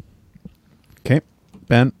Out. Okay.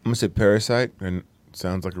 Ben, I'm gonna say Parasite, and it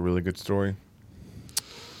sounds like a really good story.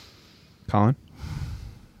 Colin.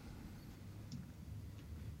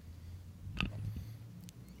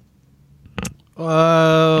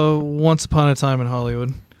 Once Upon a Time in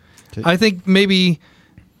Hollywood. Okay. I think maybe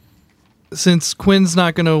since Quinn's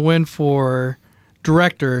not going to win for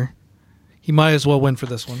director, he might as well win for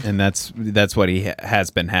this one. And that's what he has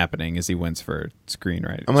been happening is he wins for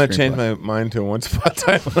screenwriting. I'm gonna change my mind to Once Upon a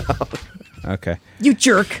Time. Okay. You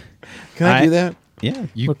jerk. Can I do that? Yeah.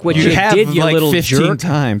 Look what you have did, you like little 15 jerk.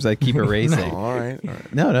 times. I keep erasing. All right. All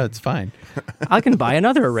right. No, it's fine. I can buy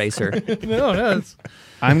another eraser. No, it's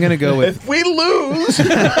I'm gonna go with If we lose,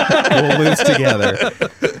 we'll lose together.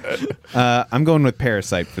 I'm going with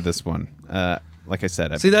Parasite for this one. Like I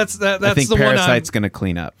said, see that's I think the Parasite's one. going to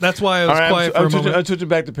clean up. That's why I was all right, quiet for a moment. I'm switching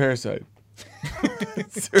back to Parasite.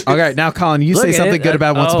 All right, now Colin, you Look say at something it. good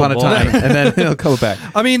about Once Oh, Upon a boy. Time, and then he'll go back.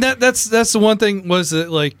 I mean that's the one thing was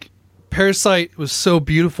that like Parasite was so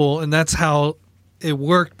beautiful and that's how it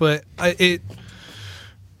worked, but it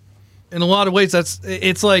in a lot of ways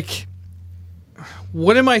it's like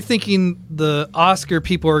what am I thinking the Oscar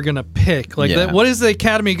people are gonna pick? Like Yeah. what is the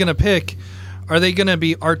Academy gonna pick? Are they gonna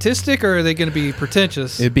be artistic or are they gonna be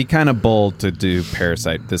pretentious? It'd be kind of bold to do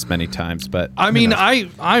Parasite this many times, but I mean, I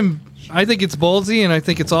think it's ballsy and I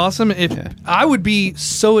think it's awesome. If Yeah. I would be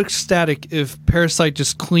so ecstatic if Parasite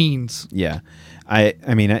just cleans. yeah, I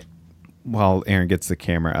mean, while Aaron gets the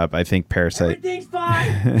camera up, I think Parasite. Everything's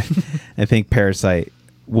fine. I think Parasite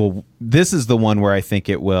will. This is the one where I think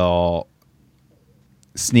it will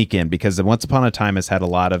sneak in because Once Upon a Time has had a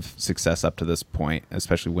lot of success up to this point,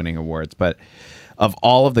 especially winning awards. But of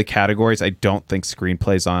all of the categories, I don't think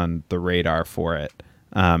screenplay's on the radar for it.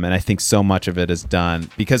 And I think so much of it is done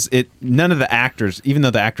because none of the actors, even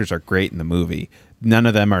though the actors are great in the movie, none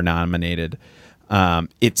of them are nominated.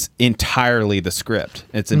 It's entirely the script.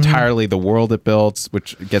 It's entirely the world it builds,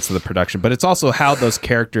 which gets to the production. But it's also how those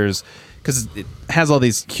characters, because it has all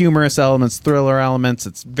these humorous elements, thriller elements.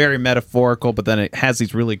 It's very metaphorical, but then it has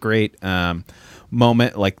these really great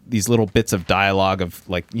moment, like these little bits of dialogue of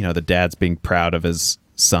like the dad's being proud of his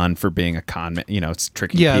son for being a con man. It's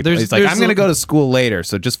tricky. Yeah, people. He's like, there's I'm going to go to school later,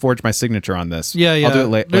 so just forge my signature on this. Yeah, yeah. I'll do it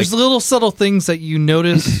later. There's little subtle things that you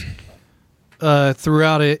notice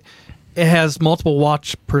throughout it. It has multiple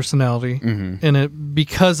watch personality in it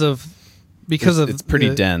because of it's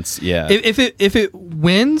pretty dense. Yeah. If it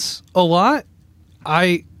wins a lot,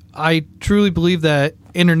 I truly believe that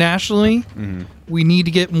internationally we need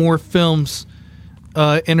to get more films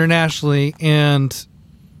internationally, and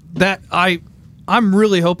that I'm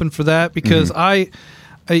really hoping for that because I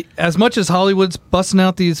as much as Hollywood's busting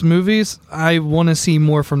out these movies, I want to see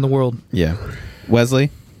more from the world. Yeah.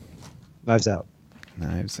 Wesley? Knives Out.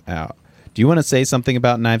 Knives Out. Do you want to say something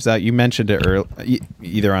about Knives Out? You mentioned it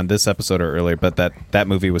either on this episode or earlier, but that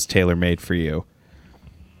movie was tailor-made for you.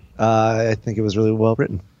 I think it was really well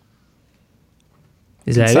written.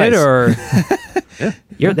 Is that Concise. it,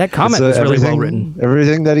 or that comment was really well written?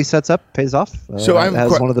 Everything that he sets up pays off. So it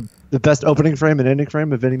has one of the best opening frame and ending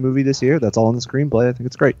frame of any movie this year. That's all in the screenplay. I think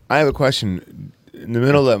it's great. I have a question. In the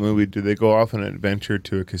middle of that movie, do they go off on an adventure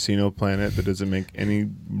to a casino planet that doesn't make any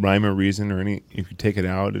rhyme or reason, or any? If you take it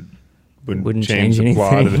out, it wouldn't change the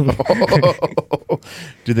plot at all.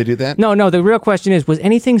 Did they do that? No. The real question is, was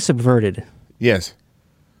anything subverted? Yes.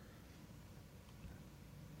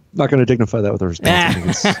 Not going to dignify that with a response. I think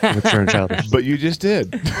it's mature and childish. But you just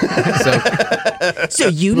did. So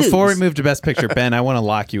you Before lose. we move to Best Picture, Ben, I want to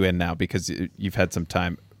lock you in now because you've had some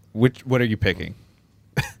time. What are you picking?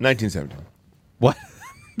 1970. What?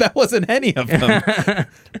 That wasn't any of them.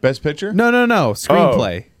 Best Picture? No.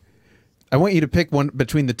 Screenplay. I want you to pick one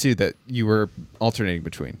between the two that you were alternating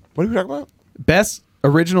between. What are we talking about? Best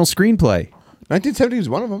original screenplay. 1970 is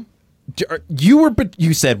one of them. You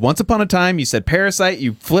said Once Upon a Time. You said Parasite.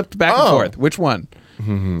 You flipped back and forth. Which one?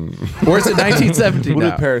 Or is it 1970 We'll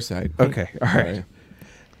now? do Parasite. Okay. All right.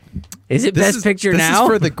 Is it Best Picture this now? is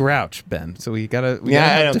for the Grouch, Ben. So we gotta I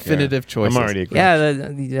have don't definitive care. choices. I'm already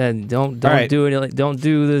agreeing. Don't All right. do it. Don't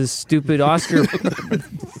do the stupid Oscar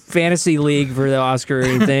fantasy league for the Oscar or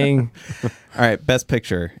anything. All right. Best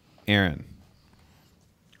Picture. Aaron.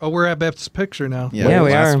 Oh, we're at Best Picture now. Yeah,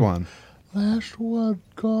 we last are. one. Last one,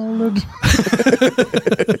 Colin.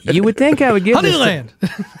 You would think I would give this. Honeyland.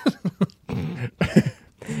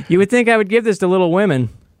 You would think I would give this to Little Women,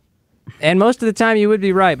 and most of the time you would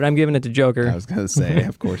be right, but I'm giving it to I Joker. was gonna say,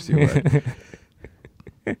 of course you would.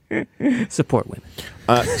 Support women.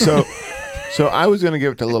 So I was going to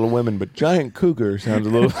give it to Little Women, but Giant Cougar sounds a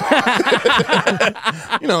little... the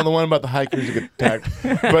one about the hikers who get attacked.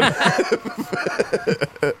 But...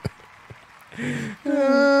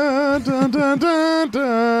 dun, dun, dun,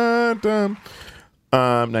 dun, dun.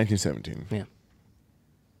 1917. Yeah.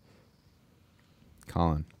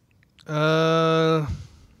 Colin.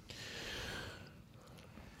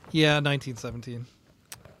 Yeah, 1917.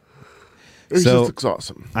 It just So- looks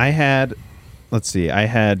awesome. I had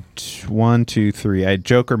 1, 2, 3. I had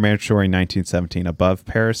Joker, Marriage Story, 1917 above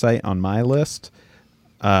Parasite on my list,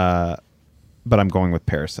 but I'm going with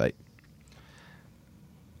Parasite.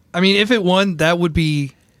 I mean, if it won, that would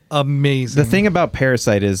be amazing. The thing about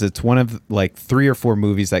Parasite is it's one of like 3 or 4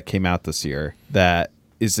 movies that came out this year that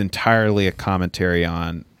is entirely a commentary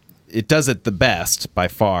on. It does it the best by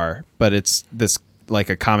far, but it's this like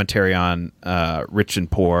a commentary on rich and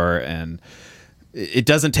poor, and it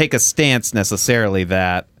doesn't take a stance necessarily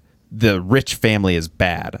that the rich family is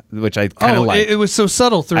bad, which I kind of like. It was so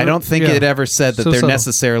subtle. Through, I don't think it ever said that So they're subtle.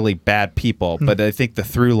 necessarily bad people, but I think the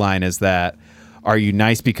through line is that are you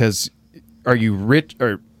nice because are you rich,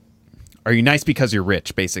 or are you nice because you're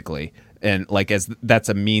rich, basically, and like as that's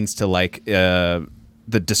a means to like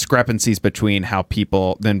the discrepancies between how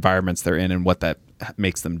people, the environments they're in, and what that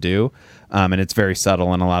makes them do, and it's very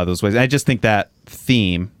subtle in a lot of those ways. I just think that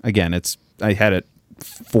theme, again, I had it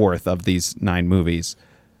 4th of these 9 movies.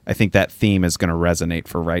 I think that theme is going to resonate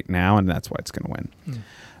for right now, and that's why it's going to win.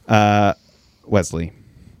 Wesley.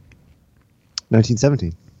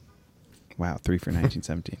 1917. Wow, 3 for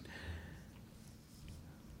 1917.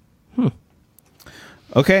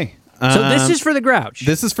 Okay. So this is for the Grouch.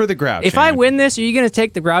 This is for the Grouch. If I Aaron. win this, are you going to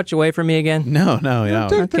take the Grouch away from me again? No.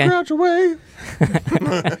 Take the Okay. Grouch away.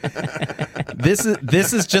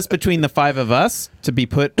 This is just between the 5 of us to be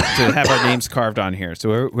put to have our names carved on here.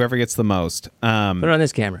 So whoever gets the most. Put it on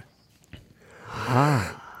this camera.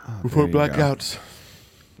 Before you go. blackouts.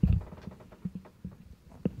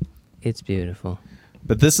 It's beautiful.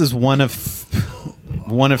 But this is one of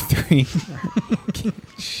 3.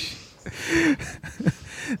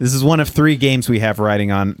 This is one of 3 games we have riding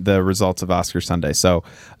on the results of Oscar Sunday. So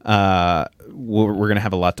we're going to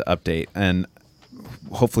have a lot to update. And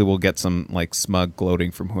hopefully we'll get some like smug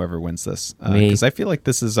gloating from whoever wins this, Me. because I feel like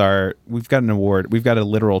this is we've got an award, we've got a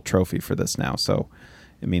literal trophy for this now, so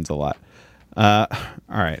it means a lot. All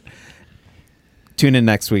right, tune in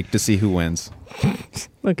next week to see who wins.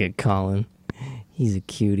 Look at Colin. He's a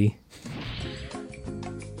cutie.